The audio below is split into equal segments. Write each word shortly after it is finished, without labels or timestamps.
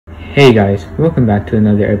Hey guys, welcome back to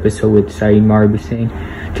another episode with Syed Hussain.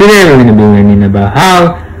 Today we're going to be learning about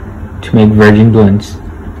how to make virgin blunts.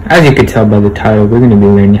 As you can tell by the title, we're going to be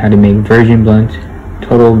learning how to make virgin blunts,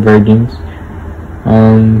 total virgins.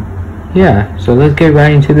 Yeah, so let's get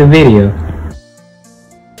right into the video.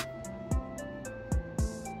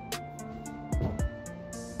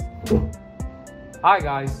 Hi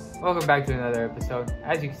guys, welcome back to another episode.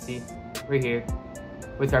 As you can see, we're here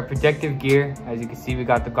with our protective gear. As you can see, we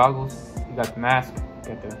got the goggles, we got the mask,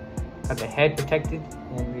 we got the head protected,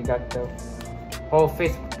 and we got the whole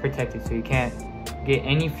face protected so you can't get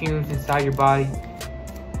any fumes inside your body.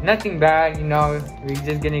 Nothing bad, you know, we're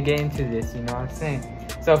just gonna get into this, you know what I'm saying?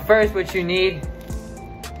 So first, what you need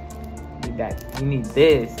you need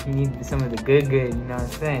this, you need some of the good, you know what I'm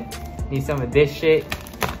saying? You need some of this shit.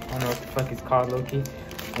 I don't know what the fuck it's called, low-key.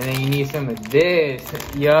 And then you need some of this.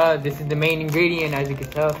 Yeah, this is the main ingredient, as you can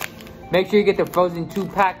tell. Make sure you get the frozen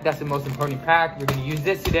 2-pack. That's the most important pack. We're gonna use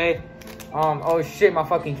this today. Oh shit, my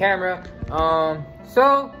fucking camera.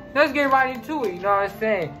 So let's get right into it. You know what I'm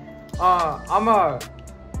saying? I don't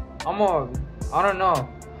know.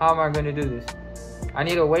 How am I gonna do this? I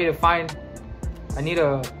need to find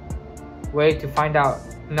out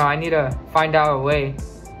a way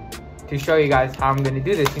to show you guys how I'm gonna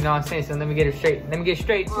do this, you know what I'm saying? So let me get straight to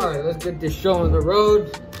it. Alright, let's get this show on the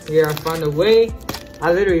road. Here, I found a way.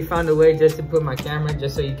 I literally found a way just to put my camera,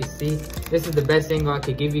 just so you can see. This is the best angle I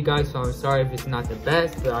could give you guys, so I'm sorry if it's not the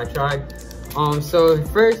best, but I tried. So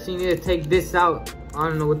first you need to take this out. I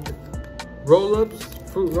don't know what the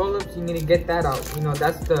fruit roll-ups, you need to get that out. You know,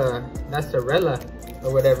 that's the Rella,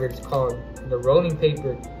 or whatever it's called, the rolling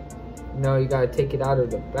paper. You know, you gotta take it out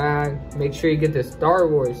of the bag. Make sure you get the Star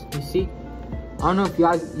Wars. You see? I don't know if you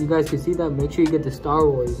guys can see that. Make sure you get the Star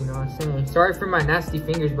Wars. You know what I'm saying? Sorry for my nasty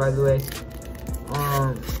fingers, by the way.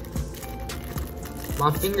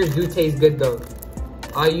 My fingers do taste good though.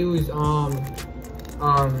 I use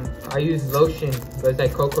lotion, but it's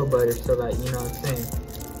like cocoa butter. So like, you know what I'm saying?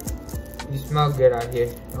 You smell good out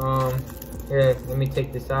here. Here, let me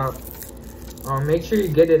take this out. Make sure you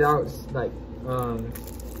get it out like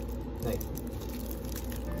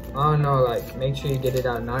I don't know, like make sure you get it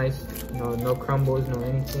out nice, you know, no crumbles, no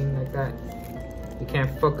anything like that. You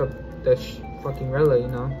can't fuck up the fucking Rella, you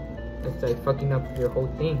know. It's like fucking up your whole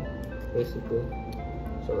thing, basically.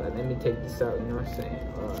 So like, let me take this out, you know what I'm saying?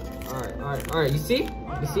 Alright, you see?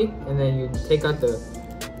 And then you take out the,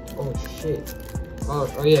 oh shit. Oh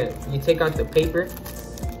yeah, you take out the paper.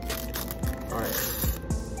 Alright,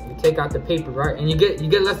 you take out the paper, right? And you get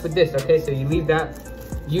left with this, okay? So you leave that.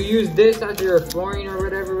 You use this as your flooring or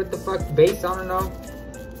whatever, what the fuck, base, I don't know.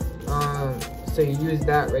 So you use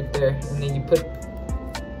that right there, and then you put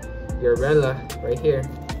your Rella right here,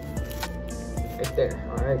 right there,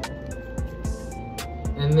 all right.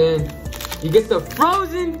 And then you get the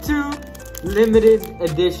Frozen 2 limited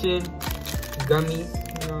edition gummies,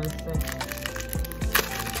 you know what I'm saying?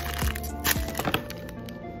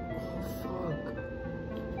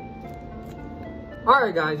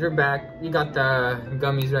 Alright guys, we're back. We got the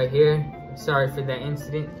gummies right here. Sorry for that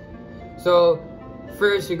incident. So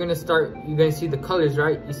first you're gonna see the colors,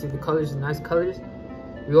 right? You see the colors, the nice colors.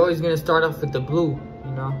 You're always gonna start off with the blue,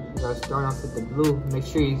 you know? You gotta start off with the blue. Make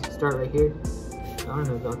sure you start right here. I don't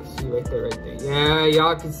know if y'all can see right there. Yeah,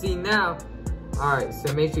 y'all can see now. Alright,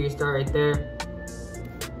 so make sure you start right there.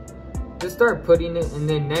 Just start putting it, and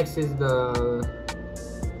then next is the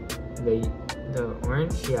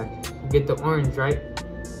orange. Yeah, you get the orange, right?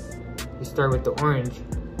 You start with the orange.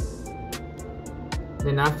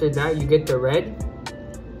 Then after that, you get the red.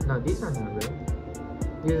 No, these are not red.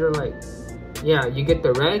 These are like, yeah, you get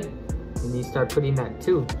the red, and you start putting that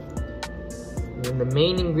too. And then the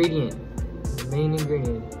main ingredient.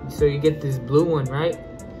 So you get this blue one, right?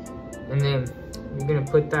 And then you're gonna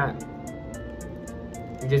put that.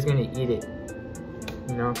 You're just gonna eat it.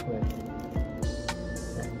 You know, like,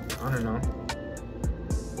 I don't know.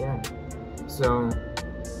 Yeah. So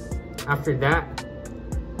after that,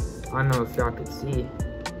 I don't know if y'all could see.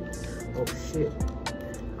 Oh shit.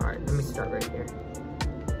 Alright, let me start right here.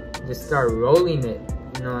 Just start rolling it.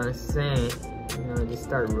 You know what I'm saying? You know, just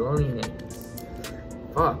start rolling it.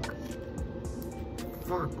 Fuck,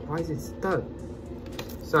 why is it stuck?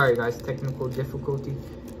 Sorry guys, technical difficulty.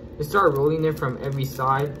 Just start rolling it from every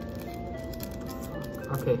side.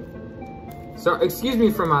 Okay. So excuse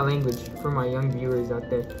me for my language, for my young viewers out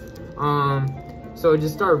there. So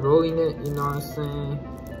just start rolling it, you know what I'm saying?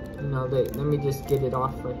 You know, let me just get it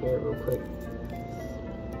off right here real quick.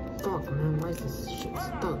 Fuck man, why is this shit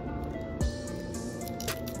stuck?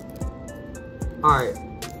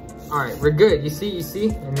 Alright, we're good. You see?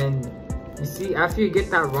 And then You see, after you get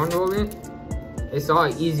that run rolling, it's all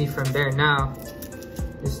easy from there now.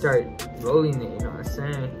 You start rolling it, you know what I'm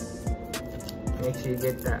saying? Make sure you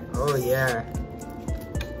get that. Oh yeah.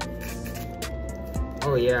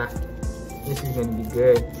 Oh yeah. This is gonna be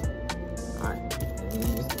good. Alright. And you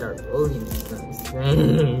just start rolling it, you know what I'm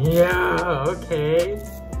saying? Yeah, okay.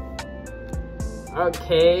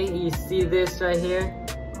 Okay, you see this right here?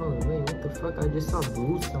 Oh wait, what the fuck? I just saw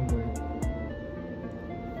blue somewhere.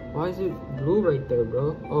 Why is it blue right there,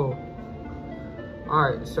 bro? Oh.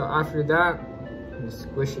 Alright, so after that, you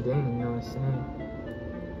squish it in, you know what I'm saying?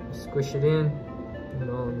 You squish it in, you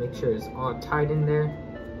know, make sure it's all tight in there.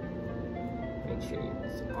 Make sure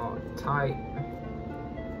it's all tight.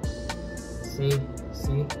 See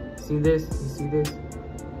this? You see this?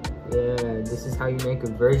 Yeah, this is how you make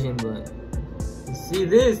a virgin blunt. You see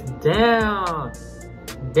this? Damn,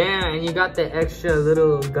 and you got the extra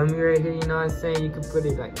little gummy right here, you know what I'm saying? You could put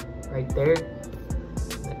it like right there.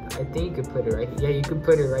 I think you could put it right here. Yeah, you could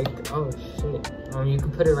put it right there. Oh shit. You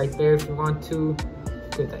could put it right there if you want to.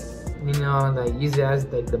 Like, you know, like use it as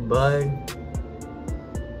like the bud.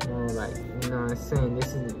 You know, like, you know what I'm saying?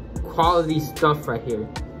 This is quality stuff right here.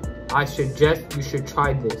 I suggest you should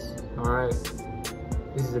try this. Alright.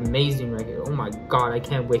 This is amazing right here. Oh my god, I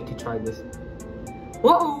can't wait to try this.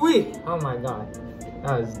 Whoa wait! Oh my god.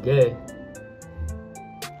 That was good.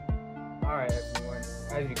 Alright everyone.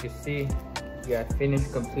 As you can see, we have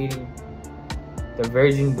finished completing the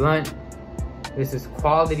virgin blunt. This is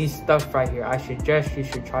quality stuff right here. I suggest you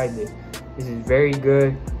should try this. This is very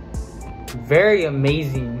good. Very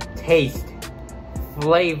amazing taste.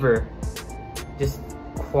 Flavor. Just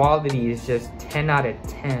quality is just 10 out of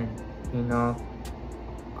 10. You know?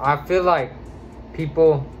 I feel like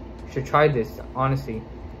people should try this, honestly.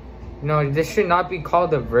 You know, this should not be called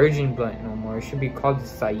the virgin blunt no more. It should be called the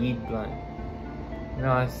Syed blunt. You know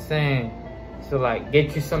what I'm saying? So like,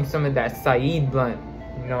 get you some of that Syed blunt.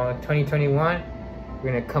 You know, 2021,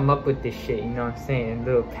 we're gonna come up with this shit, you know what I'm saying, in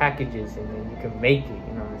little packages, and then you can make it,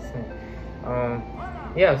 you know what I'm saying.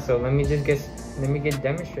 Yeah, so let me get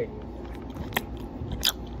demonstrated.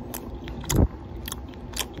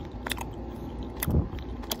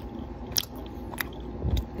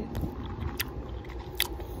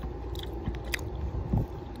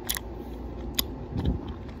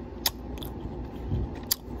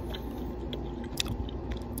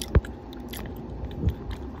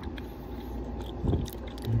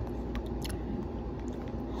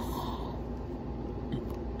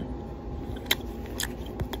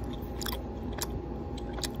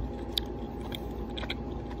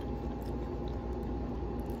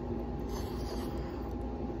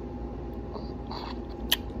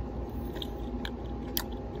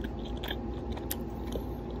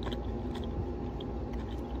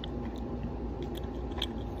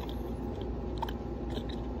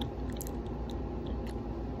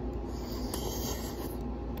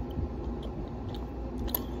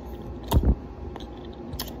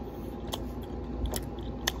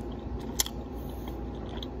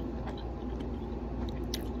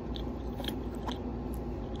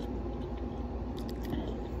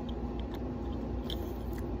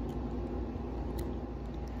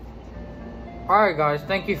 Alright guys,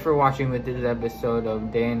 thank you for watching with this episode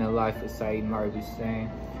of Day in the Life of Syed Hussain.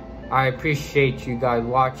 I appreciate you guys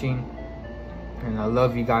watching, and I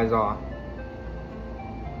love you guys all.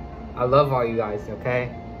 I love all you guys,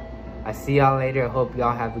 okay? I see y'all later. I hope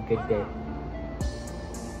y'all have a good day.